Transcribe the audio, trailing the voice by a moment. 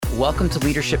Welcome to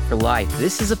Leadership for Life.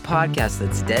 This is a podcast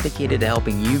that's dedicated to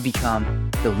helping you become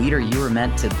the leader you were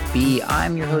meant to be.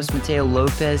 I'm your host, Mateo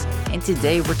Lopez, and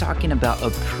today we're talking about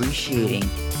appreciating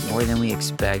more than we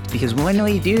expect. Because when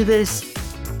we do this,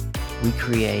 we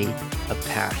create a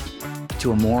path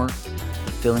to a more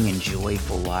fulfilling and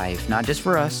joyful life, not just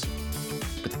for us,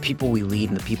 but the people we lead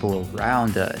and the people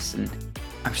around us. And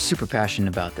I'm super passionate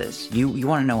about this. You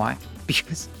want to know why?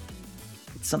 Because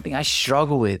it's something I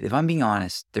struggle with. If I'm being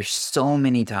honest, there's so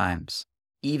many times,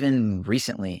 even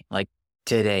recently, like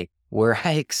today, where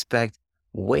I expect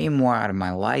way more out of my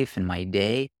life and my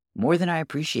day, more than I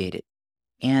appreciate it.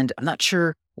 And I'm not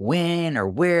sure when or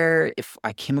where, if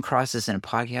I came across this in a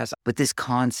podcast, but this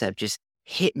concept just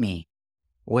hit me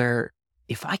where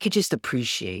if I could just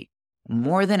appreciate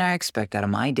more than I expect out of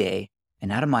my day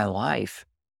and out of my life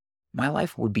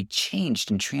would be changed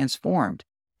and transformed.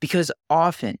 Because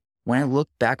often when I look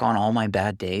back on all my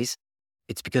bad days,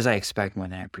 it's because I expect more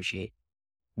than I appreciate.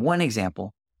 One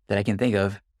example that I can think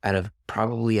of out of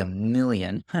probably a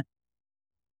million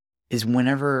is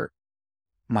whenever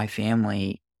my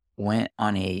family went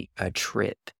on a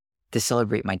trip to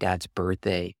celebrate my dad's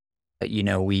birthday.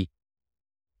 We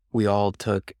all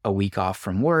took a week off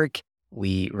from work.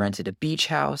 We rented a beach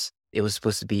house. It was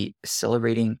supposed to be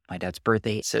celebrating my dad's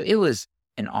birthday. So it was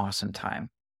an awesome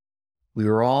time. We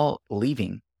were all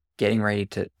leaving, getting ready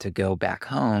to go back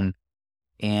home,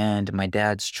 and my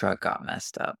dad's truck got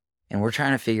messed up. And we're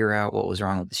trying to figure out what was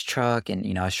wrong with his truck. And,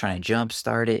 I was trying to jump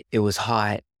start it. It was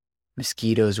hot.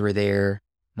 Mosquitoes were there.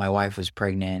 My wife was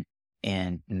pregnant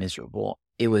and miserable.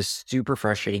 It was super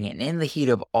frustrating. And in the heat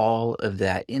of all of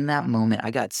that, in that moment,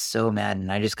 I got so mad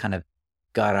and I just kind of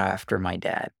got after my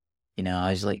dad.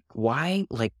 I was like, why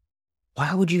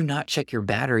would you not check your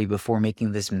battery before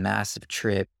making this massive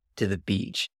trip to the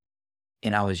beach?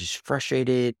 And I was just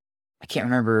frustrated. I can't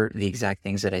remember the exact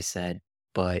things that I said,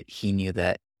 but he knew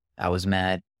that I was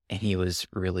mad and he was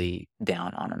really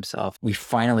down on himself. We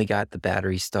finally got the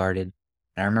battery started.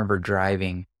 And I remember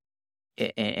driving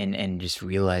and just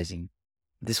realizing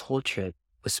this whole trip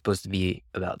was supposed to be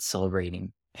about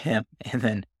celebrating him. And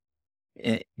then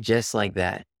just like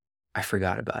that, I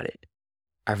forgot about it.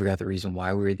 I forgot the reason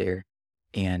why we were there.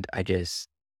 And I just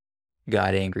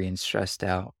got angry and stressed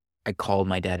out. I called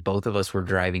my dad. Both of us were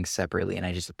driving separately and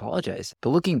I just apologized. But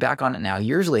looking back on it now,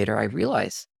 years later, I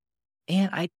realized, man,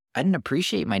 I didn't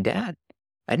appreciate my dad.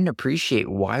 I didn't appreciate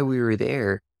why we were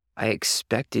there. I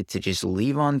expected to just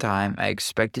leave on time. I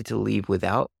expected to leave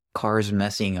without cars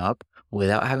messing up,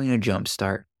 without having to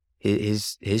jumpstart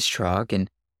his truck. And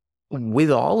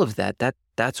with all of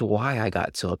that's why I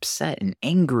got so upset and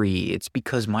angry. It's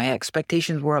because my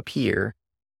expectations were up here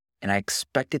and I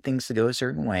expected things to go a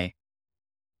certain way.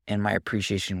 And my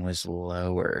appreciation was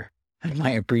lower.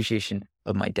 My appreciation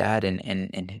of my dad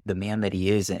and the man that he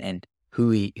is and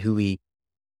who he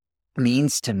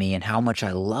means to me and how much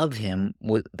I love him,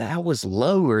 that was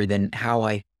lower than how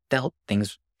I felt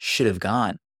things should have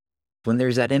gone. When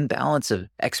there's that imbalance of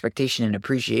expectation and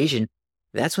appreciation,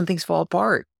 that's when things fall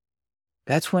apart.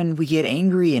 That's when we get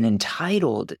angry and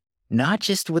entitled, not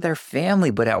just with our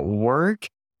family, but at work.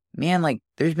 Man,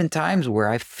 there's been times where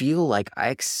I feel like I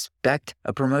expect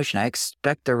a promotion. I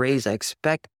expect a raise. I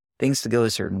expect things to go a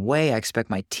certain way. I expect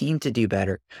my team to do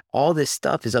better. All this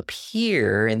stuff is up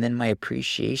here. And then my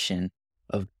appreciation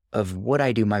of what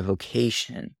I do, my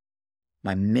vocation,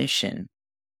 my mission,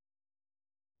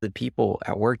 the people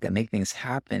at work that make things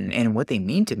happen and what they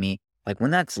mean to me.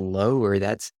 When that's lower,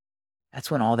 that's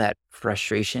when all that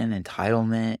frustration,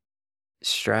 entitlement,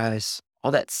 stress,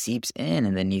 all that seeps in.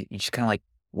 And then you just kind of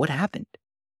what happened?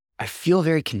 I feel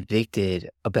very convicted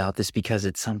about this because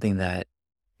it's something that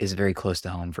is very close to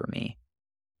home for me.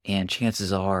 And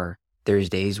chances are there's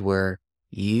days where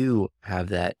you have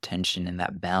that tension and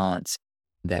that balance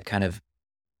that kind of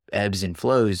ebbs and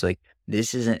flows.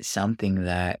 This isn't something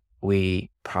that we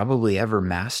probably ever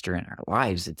master in our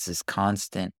lives. It's this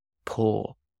constant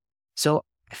pull. So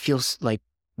I feel like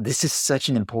this is such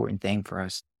an important thing for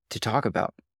us to talk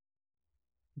about.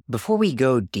 Before we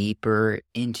go deeper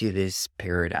into this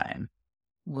paradigm,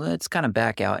 let's kind of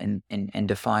back out and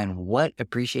define what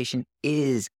appreciation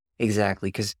is exactly.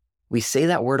 Because we say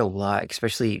that word a lot,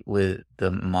 especially with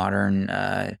the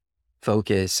modern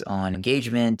focus on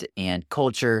engagement and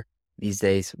culture these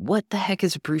days. What the heck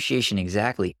is appreciation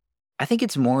exactly? I think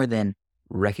it's more than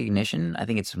recognition. I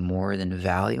think it's more than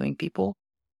valuing people.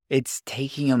 It's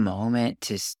taking a moment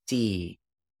to see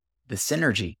the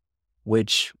synergy,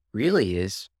 which really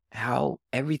is how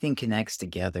everything connects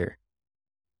together.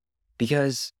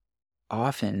 Because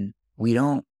often we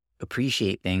don't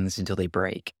appreciate things until they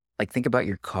break. Think about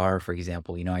your car, for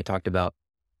example. I talked about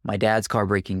my dad's car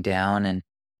breaking down, and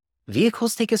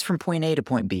vehicles take us from point A to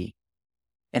point B.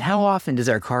 And how often does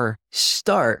our car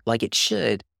start like it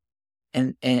should?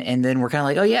 And then we're kind of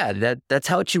like, oh yeah, that's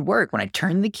how it should work. When I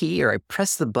turn the key or I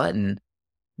press the button,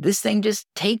 this thing just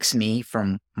takes me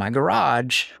from my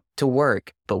garage to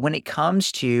work. But when it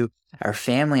comes to our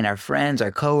family and our friends,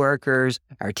 our coworkers,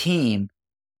 our team,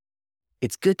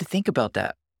 it's good to think about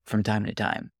that from time to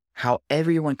time, how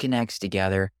everyone connects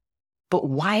together. But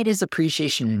why does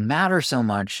appreciation matter so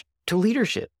much to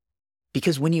leadership?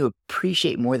 Because when you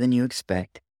appreciate more than you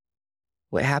expect,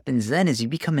 what happens then is you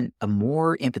become a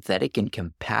more empathetic and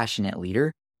compassionate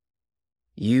leader.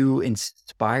 You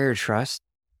inspire trust,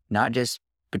 not just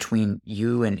between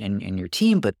you and your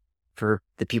team, but for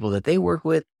the people that they work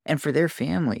with and for their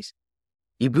families.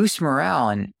 You boost morale,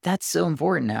 and that's so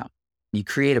important now. You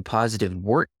create a positive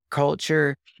work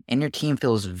culture, and your team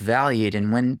feels valued.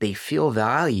 And when they feel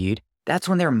valued, that's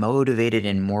when they're motivated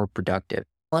and more productive.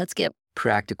 Let's get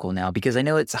practical now, because I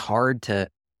know it's hard to,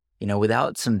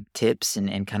 without some tips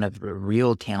and kind of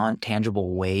real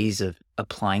tangible ways of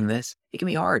applying this, it can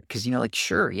be hard because,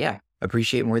 sure, yeah,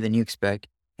 appreciate more than you expect.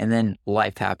 And then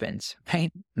life happens,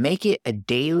 right? Make it a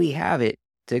daily habit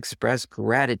to express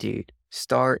gratitude.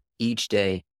 Start each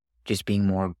day just being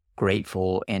more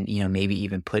grateful and, maybe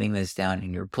even putting this down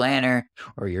in your planner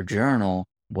or your journal,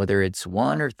 whether it's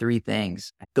 1 or 3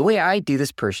 things. The way I do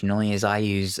this personally is I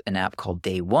use an app called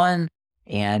Day One,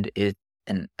 and it's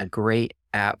a great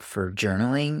app for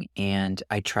journaling. And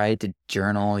I tried to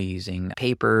journal using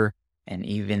paper and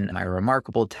even my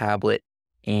Remarkable tablet.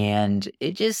 And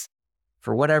it just,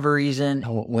 for whatever reason,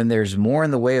 when there's more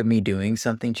in the way of me doing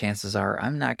something, chances are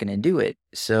I'm not going to do it.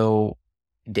 So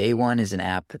Day One is an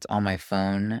app that's on my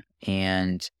phone,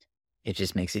 and it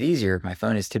just makes it easier. My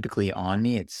phone is typically on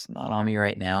me. It's not on me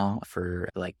right now for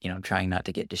trying not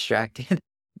to get distracted,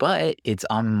 but it's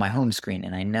on my home screen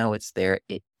and I know it's there.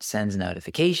 It sends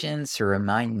notifications to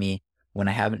remind me when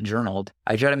I haven't journaled.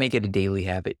 I try to make it a daily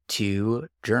habit to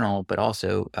journal, but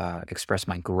also express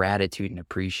my gratitude and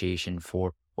appreciation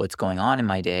for what's going on in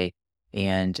my day.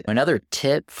 And another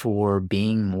tip for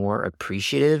being more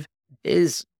appreciative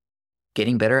is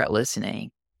getting better at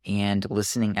listening and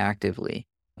listening actively.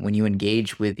 When you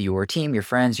engage with your team, your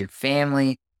friends, your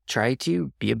family, try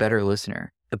to be a better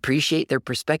listener. Appreciate their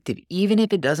perspective, even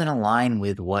if it doesn't align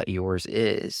with what yours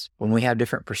is. When we have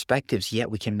different perspectives,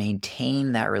 yet we can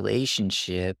maintain that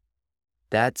relationship,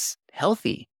 that's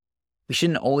healthy. We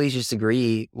shouldn't always just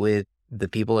agree with the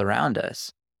people around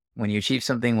us. When you achieve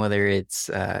something, whether it's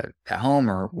at home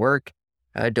or work,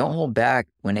 don't hold back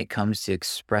when it comes to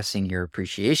expressing your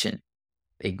appreciation.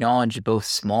 Acknowledge both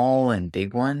small and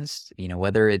big ones,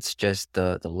 whether it's just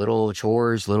the little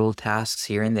chores, little tasks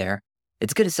here and there.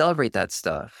 It's good to celebrate that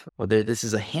stuff. Whether this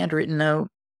is a handwritten note,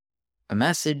 a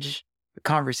message, a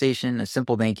conversation, a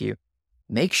simple thank you.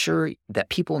 Make sure that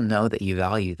people know that you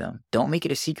value them. Don't make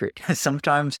it a secret.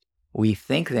 Sometimes we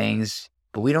think things,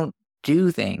 but we don't do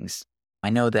things.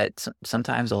 I know that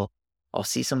sometimes I'll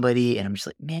see somebody and I'm just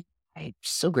like, man, I'm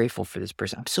so grateful for this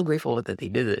person. I'm so grateful that they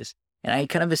did this. And I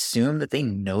kind of assume that they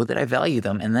know that I value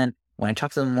them. And then when I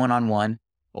talk to them one-on-one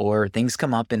or things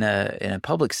come up in a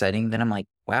public setting, then I'm like,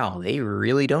 wow, they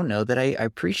really don't know that I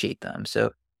appreciate them.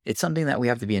 So it's something that we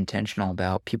have to be intentional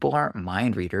about. People aren't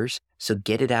mind readers, so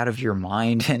get it out of your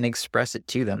mind and express it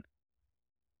to them.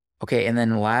 Okay, and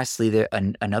then lastly,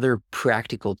 another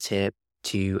practical tip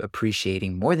to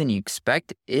appreciating more than you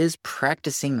expect is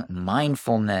practicing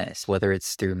mindfulness, whether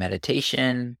it's through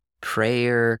meditation,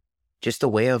 prayer, just a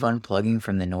way of unplugging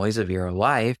from the noise of your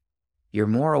life. You're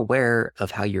more aware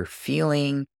of how you're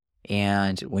feeling.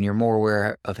 And when you're more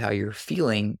aware of how you're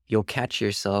feeling, you'll catch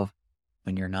yourself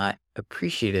when you're not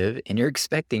appreciative and you're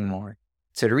expecting more.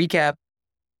 So to recap,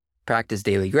 practice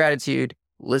daily gratitude,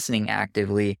 listening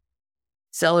actively,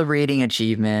 celebrating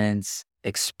achievements,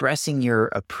 expressing your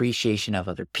appreciation of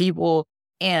other people,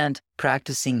 and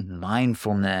practicing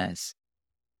mindfulness.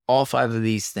 All 5 of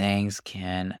these things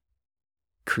can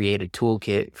create a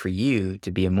toolkit for you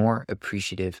to be a more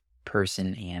appreciative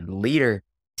person and leader.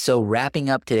 So wrapping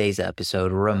up today's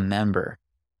episode, remember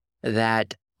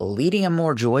that leading a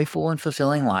more joyful and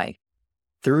fulfilling life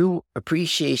through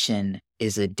appreciation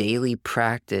is a daily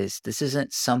practice. This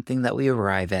isn't something that we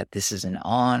arrive at. This is an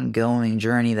ongoing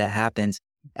journey that happens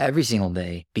every single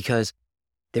day because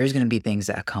there's going to be things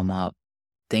that come up.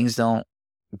 Things don't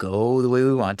go the way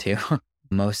we want to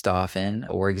most often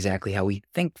or exactly how we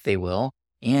think they will.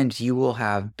 And you will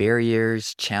have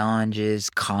barriers, challenges,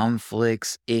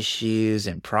 conflicts, issues,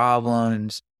 and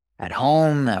problems at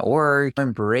home, at work.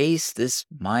 Embrace this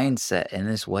mindset and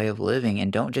this way of living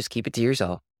and don't just keep it to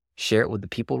yourself. share it with the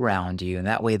people around you. And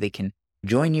that way they can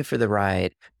join you for the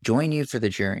ride, join you for the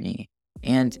journey.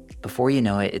 And before you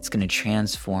know it, it's going to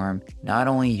transform not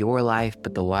only your life,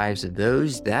 but the lives of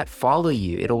those that follow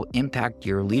you. It'll impact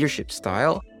your leadership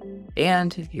style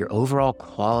and your overall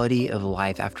quality of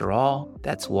life. After all,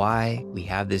 that's why we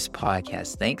have this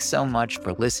podcast. Thanks so much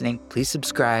for listening. Please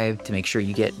subscribe to make sure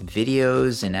you get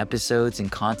videos and episodes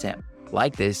and content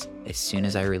like this as soon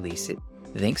as I release it.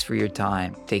 Thanks for your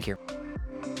time. Take care.